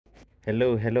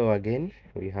Hello again.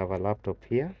 We have a laptop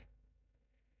here.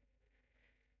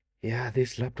 Yeah,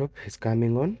 this laptop is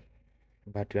coming on,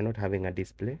 but we're not having a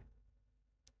display.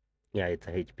 Yeah, it's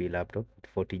a HP laptop,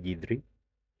 40G3.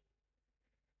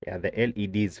 Yeah, the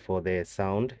LEDs for the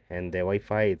sound and the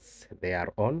Wi-Fi, they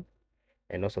are on,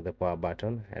 and also the power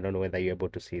button. I don't know whether you're able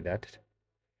to see that,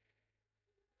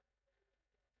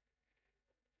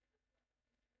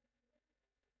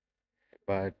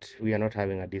 but we are not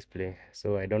having a display.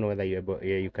 So I don't know whether you're able,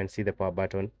 yeah, you can see the power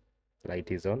button, light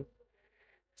is on.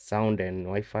 Sound and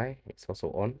Wi-Fi, it's also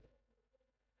on,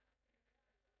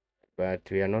 but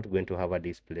we are not going to have a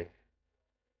display.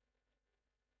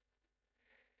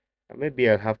 Maybe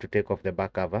I'll have to take off the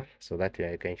back cover so that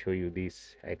I can show you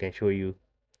this. I can show you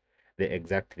the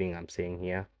exact thing I'm saying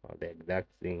here, or the exact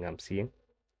thing I'm seeing.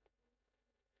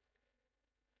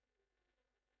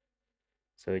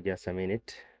 So just a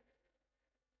minute.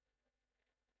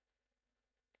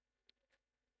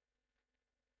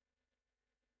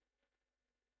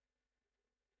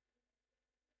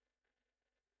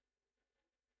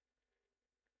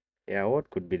 Yeah, what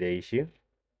could be the issue?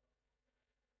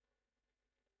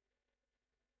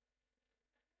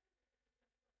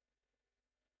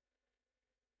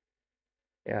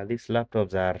 Yeah, these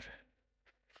laptops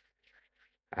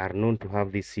are known to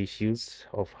have these issues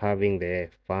of having the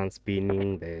fan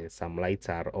spinning, some lights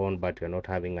are on, but you're not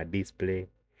having a display.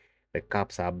 The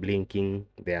caps are blinking,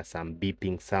 there are some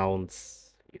beeping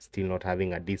sounds, you're still not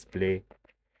having a display.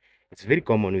 It's very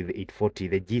common with the 840,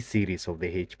 the G series of the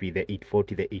HP, the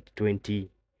 840, the 820,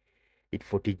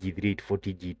 840G3,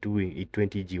 840G2,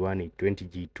 820G1,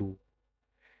 820G2.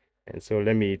 And so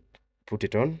let me put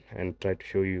it on and try to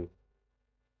show you.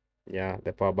 Yeah,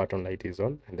 the power button light is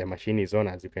on and the machine is on.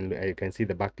 As you can see,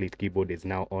 the backlit keyboard is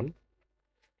now on.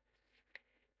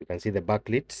 You can see the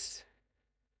backlit,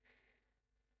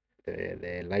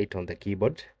 the light on the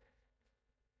keyboard.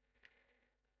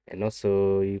 And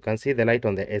also you can see the light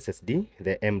on the SSD,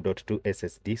 the M.2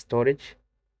 SSD storage.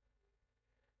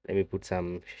 Let me put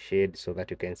some shade so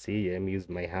that you can see. Let me use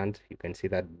my hand. You can see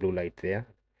that blue light there.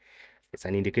 It's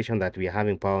an indication that we are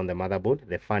having power on the motherboard.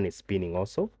 The fan is spinning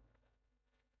also.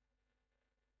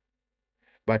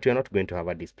 But you're not going to have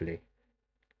a display.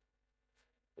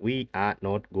 We are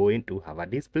not going to have a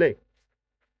display.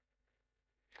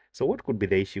 So what could be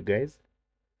the issue, guys?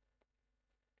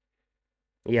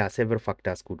 Yeah, several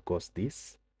factors could cause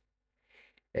this.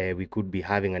 We could be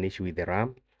having an issue with the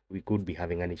RAM. We could be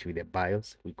having an issue with the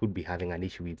BIOS. We could be having an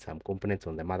issue with some components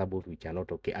on the motherboard which are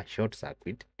not okay. A short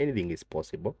circuit, anything is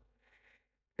possible.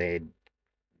 The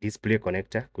display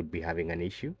connector could be having an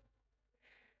issue.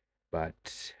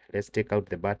 But let's take out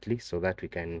the battery so that we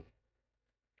can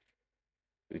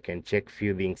check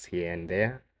few things here and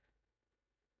there.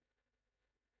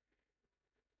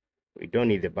 We don't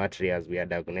need the battery as we are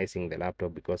diagnosing the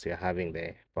laptop because we are having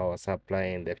the power supply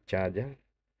and the charger.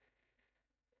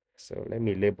 So let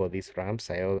me label these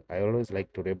RAMs. I always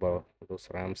like to label those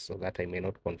RAMs so that I may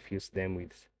not confuse them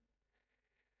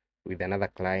with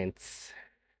another client's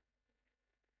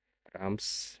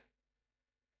RAMs.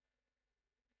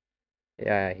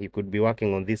 Yeah, he could be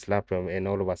working on this laptop and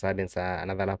all of a sudden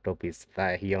another laptop is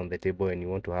there here on the table and you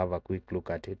want to have a quick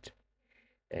look at it.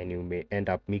 And you may end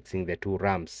up mixing the two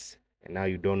RAMs. And now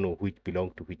you don't know which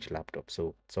belong to which laptop.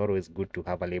 So it's always good to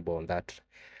have a label on that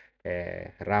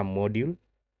RAM module.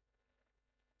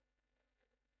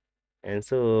 And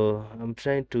so I'm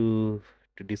trying to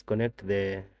disconnect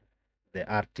the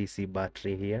RTC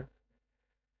battery here,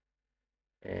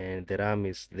 and the RAM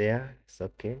is there. It's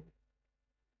okay.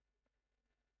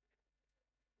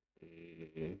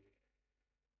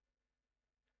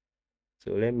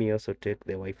 So let me also take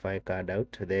the Wi-Fi card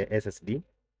out, the SSD.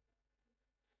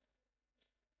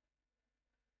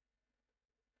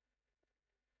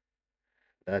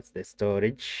 That's the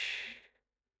storage,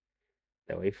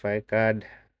 the Wi-Fi card.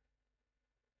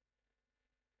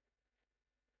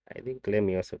 I think let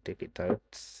me also take it out.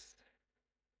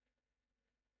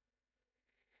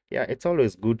 Yeah, it's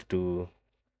always good to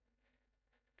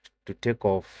take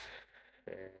off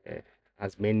uh,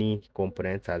 as many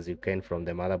components as you can from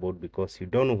the motherboard because you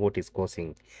don't know what is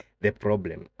causing the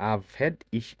problem. I've had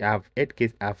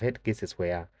cases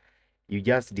where you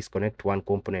just disconnect one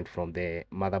component from the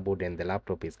motherboard and the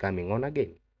laptop is coming on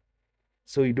again.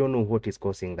 So you don't know what is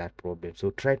causing that problem.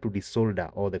 So try to desolder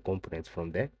all the components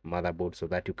from the motherboard so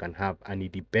that you can have an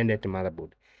independent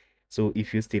motherboard. So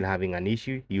if you're still having an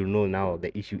issue, you'll know now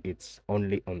the issue is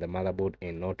only on the motherboard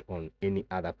and not on any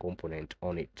other component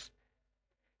on it.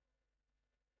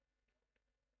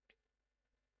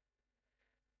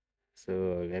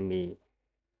 So we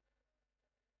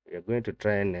are going to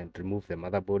try and remove the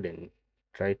motherboard and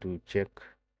try to check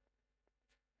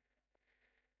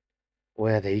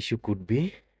where the issue could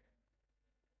be.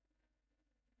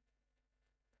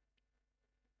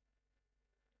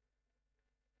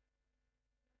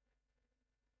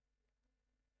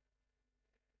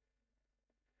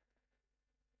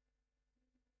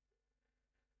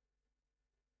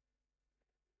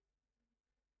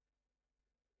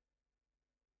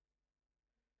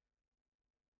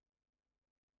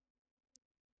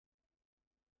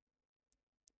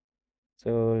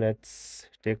 So let's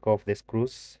take off the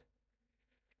screws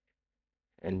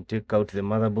and take out the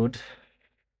motherboard.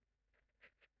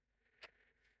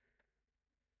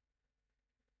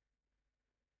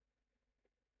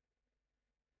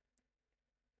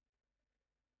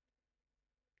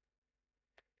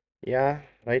 Yeah,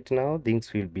 right now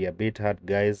things will be a bit hard,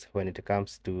 guys, when it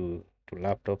comes to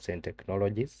laptops and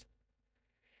technologies.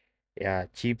 Yeah,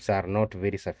 chips are not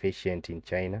very sufficient in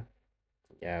China.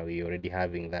 Yeah, we already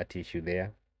having that issue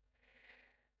there.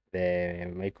 The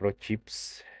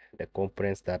microchips, the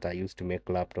components that are used to make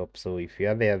laptops. So if you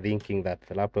are there thinking that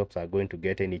the laptops are going to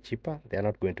get any cheaper, they are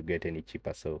not going to get any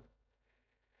cheaper. So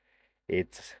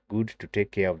it's good to take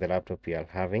care of the laptop you are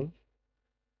having,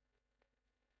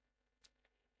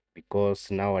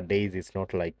 because nowadays it's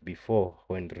not like before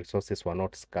when resources were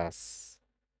not scarce.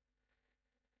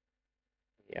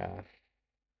 Yeah.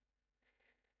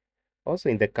 Also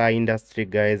in the car industry,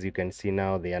 guys, you can see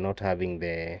now they are not having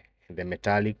the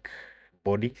metallic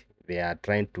body. They are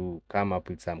trying to come up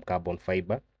with some carbon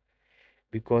fiber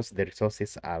because the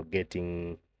resources are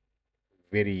getting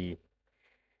very,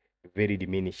 very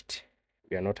diminished.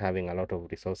 We are not having a lot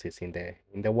of resources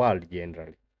in the world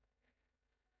generally.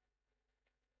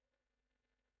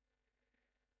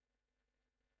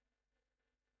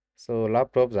 So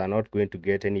laptops are not going to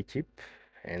get any cheap,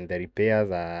 and the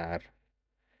repairs are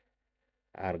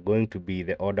going to be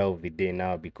the order of the day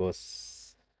now,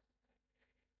 because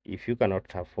if you cannot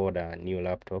afford a new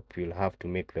laptop, you'll have to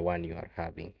make the one you are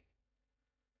having.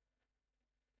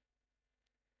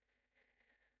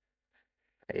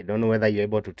 I don't know whether you're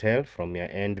able to tell from your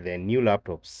end, the new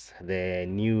laptops, the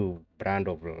new brand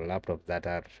of laptops that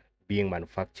are being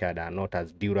manufactured are not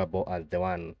as durable as the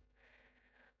one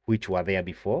which were there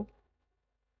before.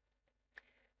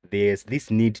 There's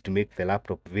this need to make the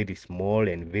laptop very small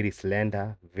and very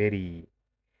slender, very,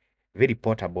 very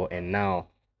portable. And now,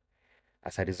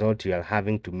 as a result, you are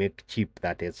having to make chip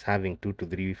that is having two to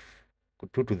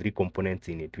three components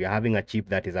in it. We are having a chip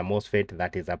that is a MOSFET,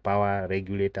 that is a power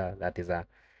regulator, that is a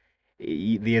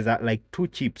there's like two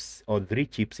chips or three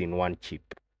chips in one chip.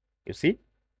 You see?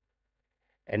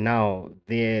 And now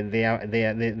there's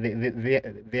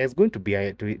going to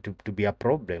be to be a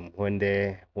problem when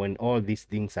when all these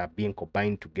things are being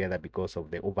combined together because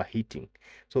of the overheating.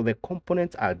 So the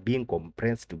components are being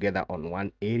compressed together on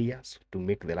one area to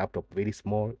make the laptop very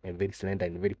small and very slender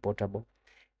and very portable.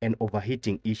 And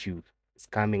overheating issue is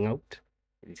coming out.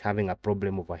 It's having a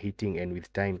problem overheating, and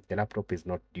with time the laptop is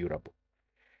not durable.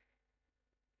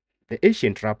 The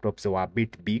ancient laptops were a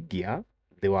bit big, yeah,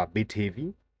 they were a bit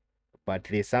heavy. But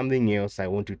there's something else I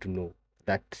want you to know,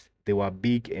 that they were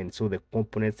big, and so the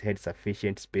components had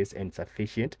sufficient space and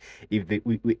sufficient.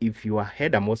 If you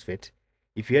had a MOSFET,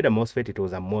 if you had a MOSFET, it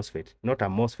was a MOSFET, not a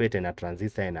MOSFET and a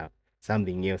transistor and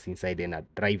something else inside, and a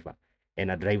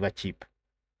driver chip.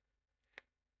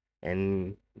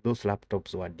 And those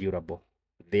laptops were durable.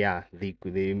 Yeah,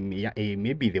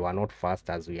 maybe they were not fast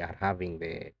as we are having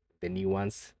the new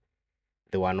ones.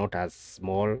 They were not as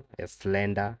small, as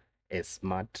slender, as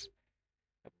smart,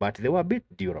 but they were a bit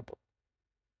durable.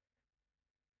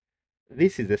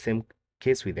 This is the same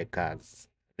case with the cars.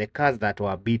 The cars that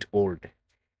were a bit old,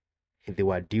 they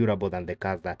were durable than the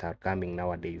cars that are coming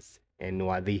nowadays. And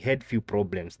they had few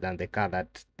problems than the car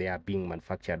that they are being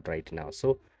manufactured right now.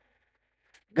 So,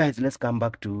 guys, let's come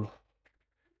back to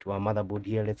our motherboard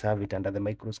here. Let's have it under the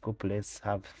microscope. Let's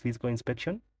have physical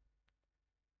inspection.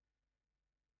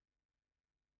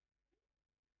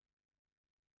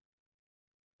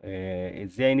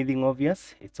 Is there anything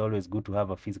obvious? It's always good to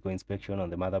have a physical inspection on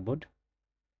the motherboard.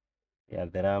 Yeah,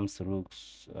 the RAMs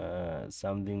looks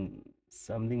something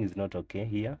is not okay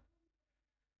here.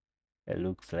 It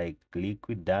looks like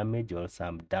liquid damage or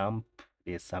some damp.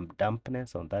 There's some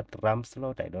dampness on that RAM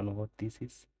slot. I don't know what this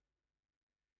is.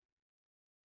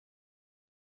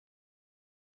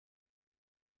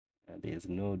 There's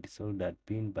no desoldered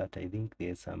pin, but I think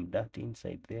there's some dirt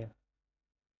inside there.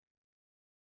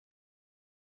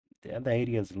 The other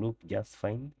areas look just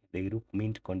fine. They look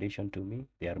mint condition to me.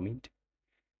 They are mint,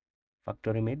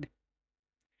 factory made.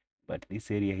 But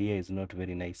this area here is not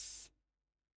very nice.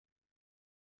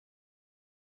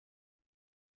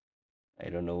 I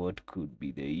don't know what could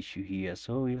be the issue here.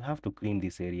 So we'll have to clean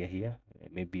this area here.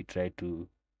 Maybe try to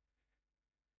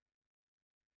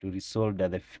resolder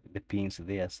the pins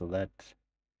there so that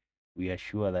we are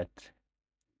sure that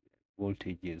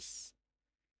voltage is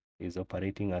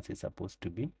operating as it's supposed to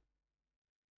be.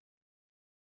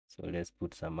 So let's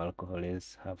put some alcohol.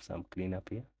 Let's have some cleanup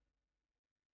here.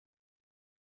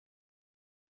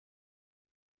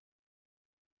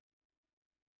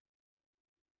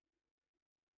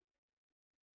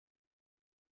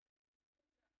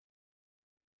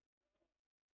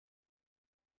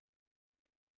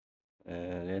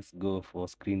 Let's go for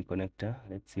screen connector.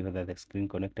 Let's see whether the screen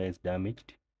connector is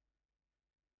damaged.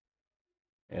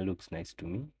 It looks nice to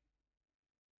me.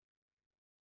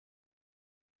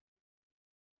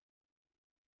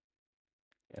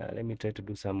 Let me try to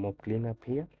do some more cleanup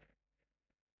here.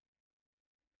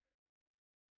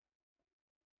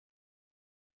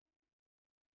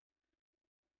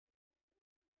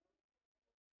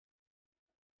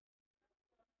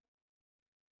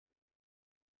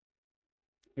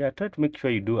 Yeah, try to make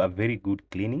sure you do a very good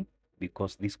cleaning,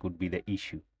 because this could be the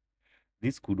issue.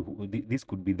 This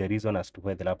could be the reason as to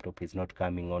why the laptop is not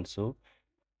coming on. So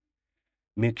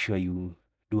make sure you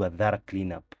do a thorough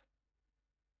cleanup.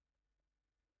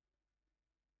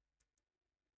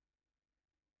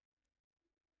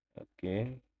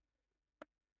 Okay.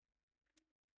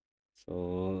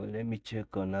 So let me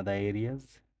check on other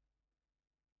areas.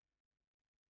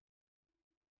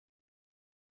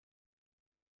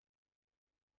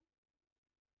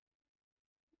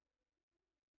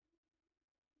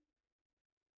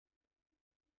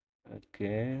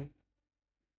 Okay.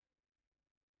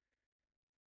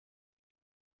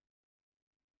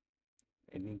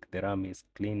 I think the RAM is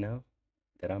clean now.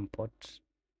 The RAM port.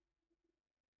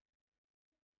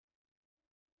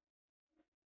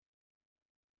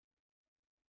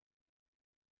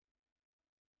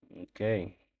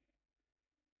 Okay.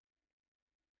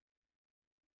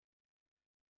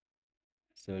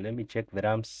 So let me check the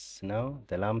RAMs now.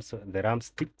 The RAM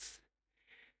sticks.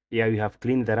 Yeah, we have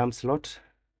cleaned the RAM slot.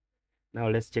 Now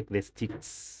let's check the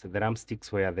sticks. The RAM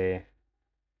sticks were the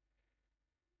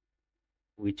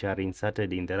which are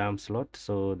inserted in the RAM slot,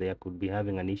 so they could be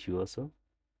having an issue also.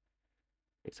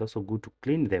 It's also good to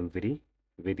clean them very,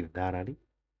 very thoroughly.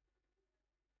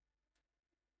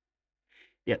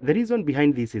 Yeah, the reason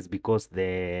behind this is because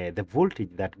the voltage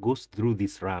that goes through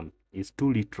this RAM is 2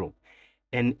 litro,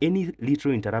 and any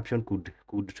litro interruption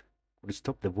could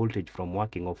stop the voltage from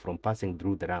working or from passing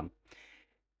through the RAM.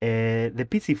 The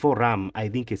PC4 RAM, I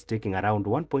think, is taking around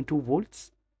 1.2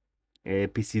 volts.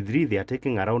 PC3, they are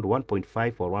taking around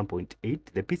 1.5 or 1.8.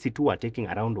 The PC2 are taking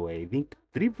around, I think,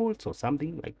 3 volts or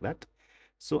something like that.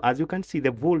 So as you can see,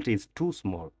 the volt is too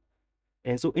small.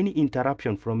 And so any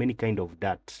interruption from any kind of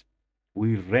that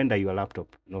will render your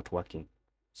laptop not working.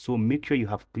 So make sure you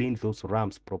have cleaned those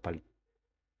RAMs properly.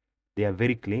 They are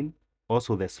very clean.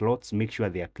 Also the slots, make sure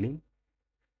they are clean.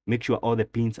 Make sure all the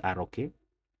pins are okay.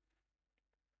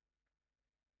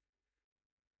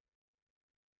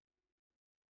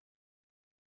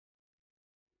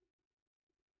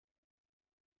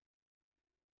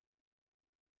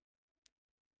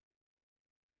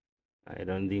 I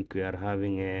don't think we are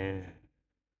having a...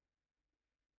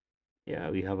 Yeah,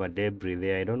 we have a debris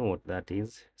there. I don't know what that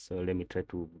is. So let me try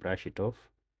to brush it off.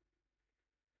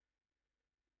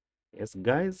 Yes,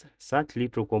 guys, such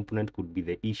little component could be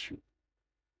the issue.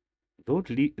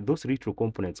 Those little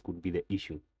components could be the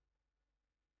issue.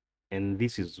 And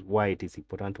this is why it is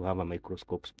important to have a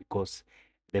microscope, because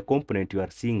the component you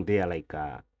are seeing there, like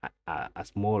a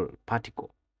small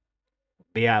particle,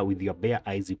 with your bare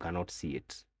eyes, you cannot see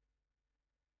it.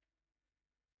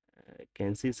 I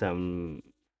can see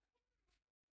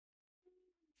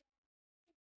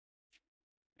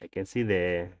I can see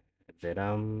the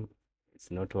RAM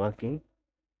is not working.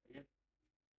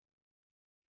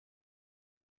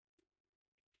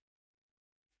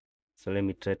 So let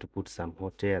me try to put some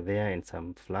hot air there and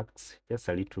some flux, just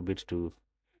a little bit to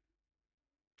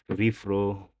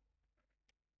reflow.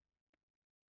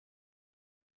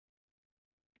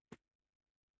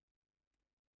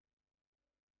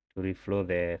 To reflow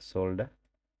the solder.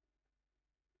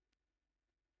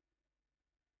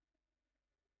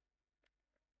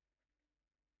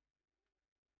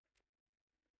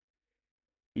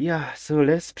 Yeah, so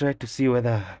let's try to see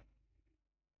whether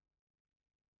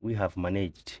we have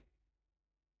managed.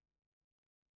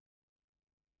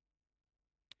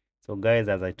 So guys,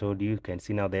 as I told you, you can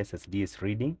see now the SSD is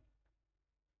reading.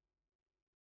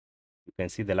 You can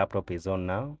see the laptop is on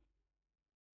now.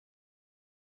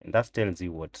 And that tells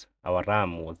you what our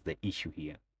RAM was the issue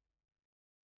here.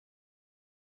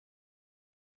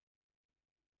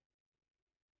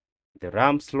 The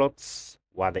RAM slots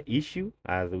were the issue,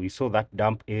 as we saw that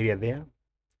dump area there.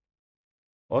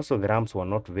 Also, the RAMs were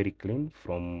not very clean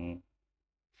from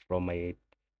a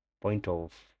point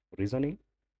of reasoning,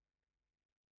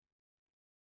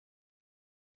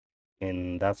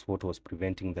 and that's what was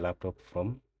preventing the laptop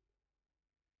from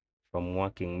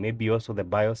working. Maybe also the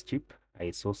BIOS chip.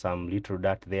 I saw some little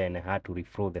dirt there and I had to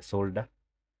reflow the solder.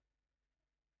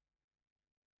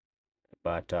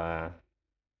 But I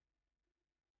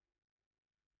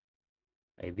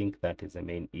think that is the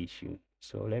main issue.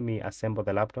 So let me assemble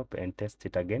the laptop and test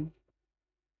it again.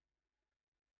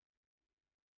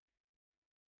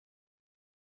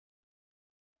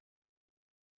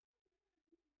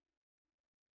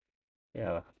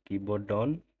 Yeah, keyboard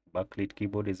on, backlit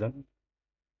keyboard is on.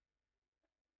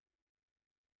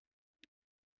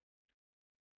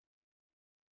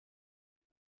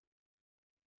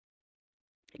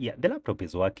 Yeah, the laptop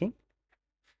is working.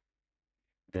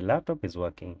 The laptop is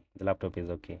working. The laptop is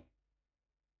okay.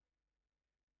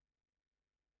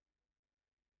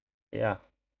 Yeah.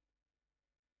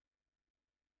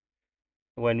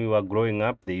 When we were growing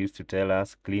up, they used to tell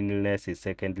us cleanliness is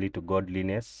secondly to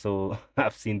godliness. So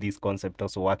I've seen this concept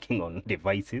also working on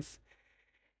devices.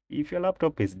 If your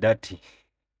laptop is dirty,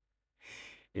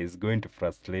 it's going to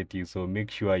frustrate you. So make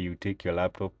sure you take your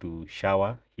laptop to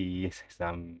shower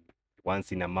some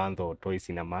once in a month or twice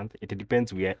in a month. It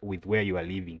depends with where you are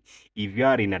living. If you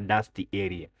are in a dusty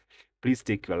area, please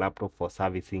take your laptop for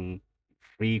servicing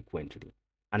frequently.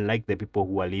 Unlike the people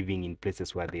who are living in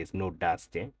places where there's no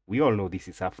dust. We all know this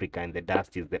is Africa and the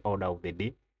dust is the order of the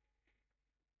day.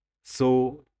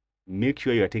 So make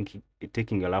sure you're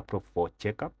taking your laptop for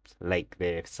checkups, like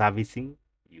the servicing.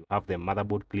 You have the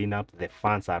motherboard cleanup, the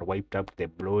fans are wiped out, the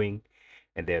blowing,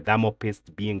 and the thermal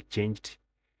paste being changed,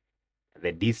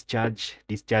 the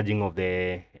discharging of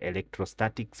the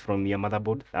electrostatics from your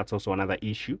motherboard. That's also another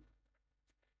issue.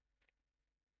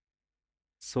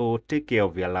 So take care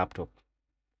of your laptop,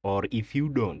 or if you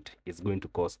don't, it's going to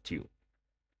cost you.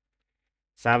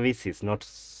 Service is not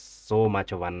so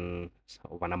much of an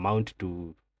amount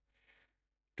to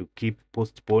keep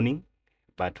postponing,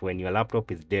 but when your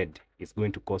laptop is dead, it's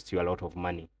going to cost you a lot of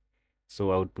money.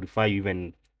 So I would prefer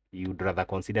you'd rather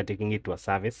consider taking it to a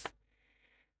service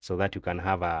so that you can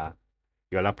have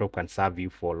your laptop can serve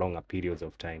you for longer periods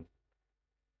of time.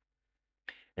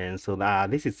 And so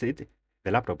this is it.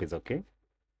 The laptop is okay.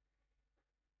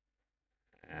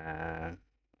 Uh,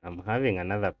 I'm having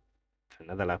another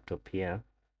laptop here.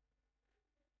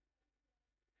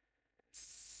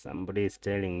 Somebody is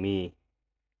telling me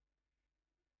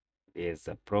there's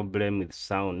a problem with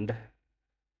sound.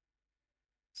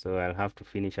 So I'll have to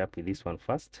finish up with this one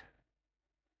first.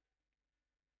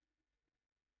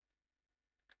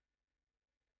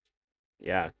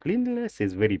 Yeah, cleanliness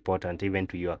is very important even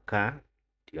to your car,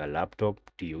 to your laptop,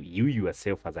 to you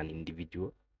yourself as an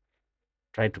individual.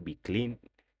 Try to be clean.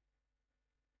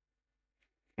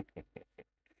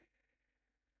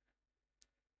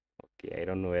 Okay, I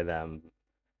don't know whether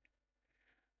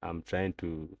I'm trying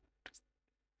to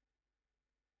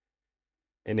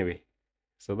anyway.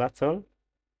 So that's all.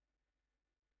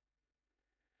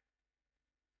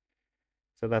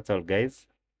 So that's all, guys.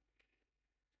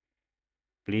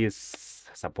 Please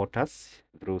support us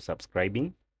through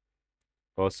subscribing.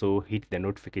 Also hit the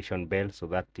notification bell so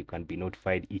that you can be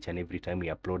notified each and every time we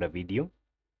upload a video.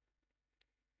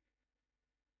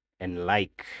 And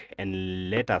like and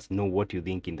let us know what you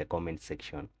think in the comment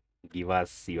section. Give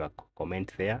us your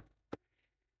comment there.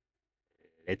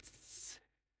 Let's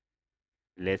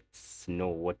know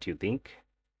what you think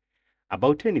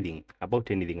about anything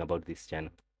about this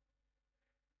channel.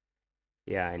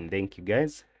 Yeah, and thank you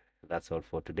guys. That's all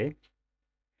for today.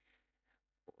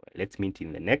 Let's meet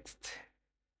in the next.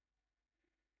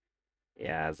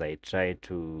 Yeah, as I try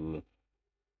to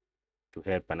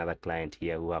help another client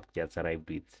here who have just arrived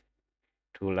with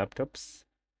 2 laptops.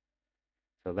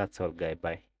 So that's all, guys.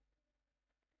 Bye.